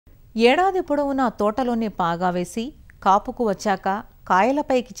ఏడాది పొడవునా తోటలోనే పాగా వేసి కాపుకు వచ్చాక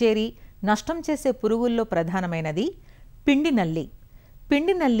కాయలపైకి చేరి నష్టం చేసే పురుగుల్లో ప్రధానమైనది పిండి నల్లి.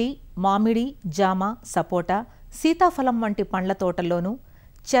 పిండి నల్లి మామిడి, జామ, సపోటా, సీతాఫలం వంటి పండ్ల తోటల్లోనూ,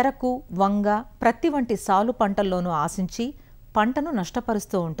 చెరకు, వంగ, ప్రత్తి వంటి సాలు పంటల్లోనూ ఆశించి పంటను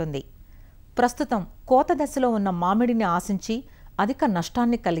నష్టపరుస్తూ ఉంటుంది. ప్రస్తుతం కోత దశలో ఉన్న మామిడిని ఆశించి అధిక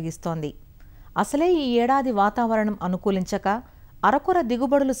నష్టాన్ని కలిగిస్తోంది. అసలే ఈ ఏడాది వాతావరణం అనుకూలించక అరకొర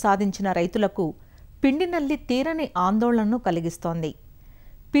దిగుబడులు సాధించిన రైతులకు పిండి నల్లి తీరని ఆందోళనను కలిగిస్తోంది.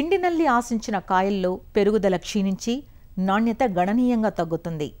 పిండి నల్లి ఆశించిన కాయల్లో పెరుగుదల క్షీణించి నాణ్యత గణనీయంగా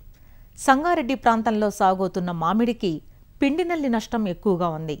తగ్గుతుంది. సంగారెడ్డి ప్రాంతంలో సాగుతున్న మామిడికి పిండి నల్లి నష్టం ఎక్కువగా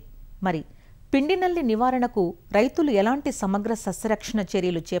ఉంది. మరి పిండి నల్లి నివారణకు రైతులు ఎలాంటి సమగ్ర సస్యరక్షణ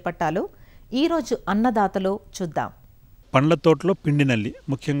చర్యలు చేపట్టాలో ఈరోజు అన్నదాతలో చూద్దాం. పండ్ల తోటలో పిండి నల్లి,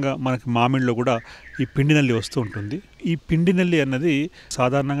 ముఖ్యంగా మనకి మామిడిలో కూడా ఈ పిండి నల్లి వస్తూ ఉంటుంది. ఈ పిండి నల్లి అన్నది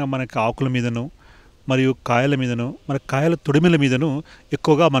సాధారణంగా మనకి ఆకుల మీదను మరియు కాయల మీదను, మన కాయల తొడిమెల మీదను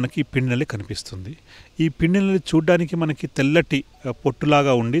ఎక్కువగా మనకి పిండి నల్లి కనిపిస్తుంది. ఈ పిండి నల్లి చూడడానికి మనకి తెల్లటి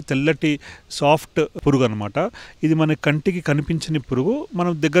పొట్టులాగా ఉండి తెల్లటి సాఫ్ట్ పురుగు అనమాట. ఇది మన కంటికి కనిపించని పురుగు.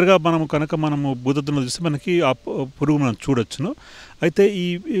 మనం దగ్గరగా మనము భూతద్దంలో చూస్తే మనకి ఆ పురుగు మనం చూడొచ్చును. అయితే ఈ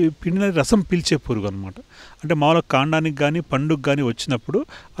పిండి నల్లి రసం పీల్చే పురుగు అనమాట. అంటే మామూలుగా కాండానికి కానీ పండుగ కానీ వచ్చినప్పుడు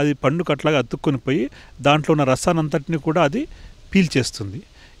అది పండుగ అట్లాగా అతుక్కొని పోయి దాంట్లో ఉన్న రసాన్ని అంతటిని కూడా అది పీల్చేస్తుంది.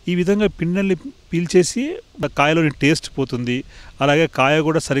 ఈ విధంగా పిండి నల్లి పీల్చేసి కాయలోని టేస్ట్ పోతుంది. అలాగే కాయ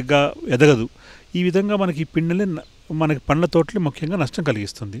కూడా సరిగ్గా ఎదగదు. ఈ విధంగా మనకి పిండి నల్లి మనకి పండ్ల తోటలు ముఖ్యంగా నష్టం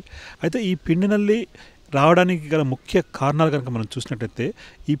కలిగిస్తుంది. అయితే ఈ పిండి నల్లి రావడానికి గల ముఖ్య కారణాలు కనుక మనం చూసినట్టయితే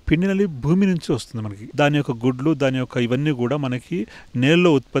ఈ పిండి నల్లి భూమి నుంచి వస్తుంది. మనకి దాని యొక్క గుడ్లు, దాని యొక్క ఇవన్నీ కూడా మనకి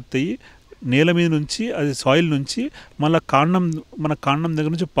నేలలో ఉత్పత్తి అయ్యి నేల మీద నుంచి, అది సాయిల్ నుంచి మళ్ళీ మన కాండం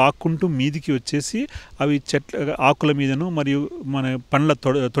దగ్గర నుంచి పాక్కుంటూ మీదికి వచ్చేసి అవి ఆకుల మీదను మరియు మన పండ్ల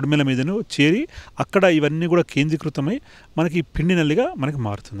తొడిమెల మీదను చేరి అక్కడ ఇవన్నీ కూడా కేంద్రీకృతమై మనకి పిండి నల్లిగా మనకి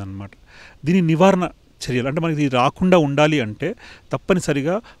మారుతుంది అన్నమాట. దీని నివారణ చర్యలు అంటే మనకి ఇది రాకుండా ఉండాలి అంటే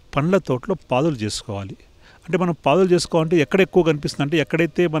తప్పనిసరిగా పండ్ల తోటలో పాదులు చేసుకోవాలి. అంటే మనం పాదులు చేసుకోవాలంటే ఎక్కడ ఎక్కువ కనిపిస్తుంది అంటే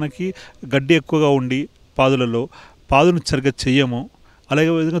ఎక్కడైతే మనకి గడ్డి ఎక్కువగా ఉండి పాదును సరిగ్గా చెయ్యమో,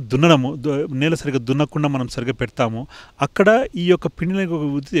 అలాగే విధంగా దున్నడము, నేల సరిగ్గా దున్నకుండా మనం సరిగ్గా పెడతాము, అక్కడ ఈ యొక్క పిండి నల్లి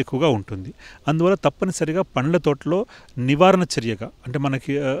వృద్ధి ఎక్కువగా ఉంటుంది. అందువల్ల తప్పనిసరిగా పండ్ల తోటలో నివారణ చర్యగా అంటే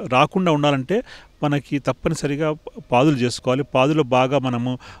మనకి రాకుండా ఉండాలంటే మనకి తప్పనిసరిగా పాదులు చేసుకోవాలి. పాదులో బాగా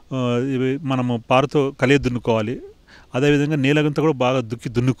మనము పారతో కలియ దున్నుకోవాలి. అదేవిధంగా నేలంతా కూడా బాగా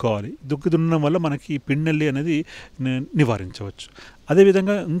దున్నుకోవాలి. దున్నడం వల్ల మనకి ఈ పిండి నల్లి అనేది నివారించవచ్చు.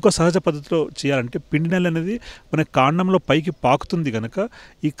 అదేవిధంగా ఇంకో సహజ పద్ధతిలో చేయాలంటే పిండి నల్లి అనేది మన కాండంలో పైకి పాకుతుంది కనుక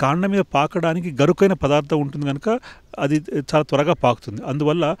ఈ కాండం మీద పాకడానికి గరుకైన పదార్థం ఉంటుంది కనుక అది చాలా త్వరగా పాకుతుంది.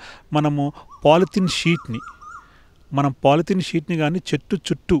 అందువల్ల మనము పాలిథిన్ షీట్ని కానీ చెట్టు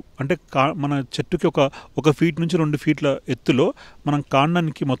చుట్టూ అంటే మన చెట్టుకి ఒక ఫీట్ నుంచి 2 ఫీట్ల ఎత్తులో మనం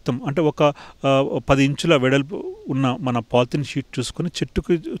కాండానికి మొత్తం అంటే ఒక 10 ఇంచుల వెడల్పు ఉన్న మన పాలిథిన్ షీట్ చూసుకొని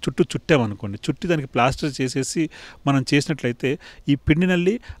చెట్టుకి చుట్టూ చుట్టామనుకోండి, చుట్టి దానికి ప్లాస్టర్ చేసేసి మనం చేసినట్లయితే ఈ పిండి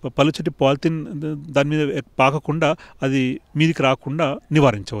నల్లి పలుచటి పాలిథిన్ దాని మీద పాకకుండా అది మీదికి రాకుండా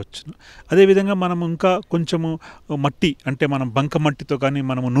నివారించవచ్చు. అదేవిధంగా మనం ఇంకా కొంచెము మట్టి అంటే మనం బంక మట్టితో కానీ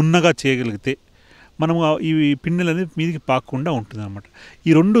మనము నున్నగా చేయగలిగితే మనము ఈ పిండిలని మీదికి పాకకుండా ఉంటుంది అన్నమాట. ఈ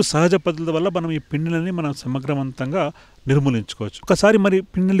 2 సహజ పద్ధతుల వల్ల మనం ఈ పిండిలని మనం సమగ్రవంతంగా నిర్మూలించుకోవచ్చు. ఒకసారి మరి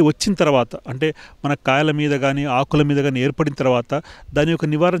పిండిలు వచ్చిన తర్వాత అంటే మన కాయల మీద కానీ ఆకుల మీద కానీ ఏర్పడిన తర్వాత దాని యొక్క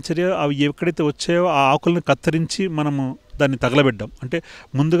నివారణ చర్య అవి ఎక్కడైతే వచ్చాయో ఆ ఆకులను కత్తిరించి మనము దాన్ని తగలబెడ్డాం. అంటే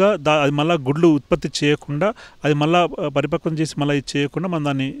ముందుగా అది మళ్ళీ గుడ్లు ఉత్పత్తి చేయకుండా అది మళ్ళీ పరిపక్వం చేసి మళ్ళీ ఇది చేయకుండా మనం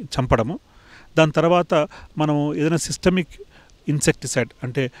దాన్ని చంపడము. దాని తర్వాత మనము ఏదైనా సిస్టమిక్ ఇన్సెక్టిసైడ్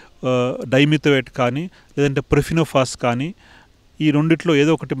అంటే డైమిథోయేట్ కానీ లేదంటే ప్రొఫినోఫాస్ కానీ ఈ రెండిట్లో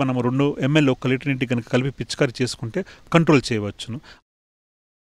ఏదో ఒకటి మనం 2 ml 1 లీటర్ నీటి కనుక కలిపి పిచికారీ చేసుకుంటే కంట్రోల్ చేయవచ్చును.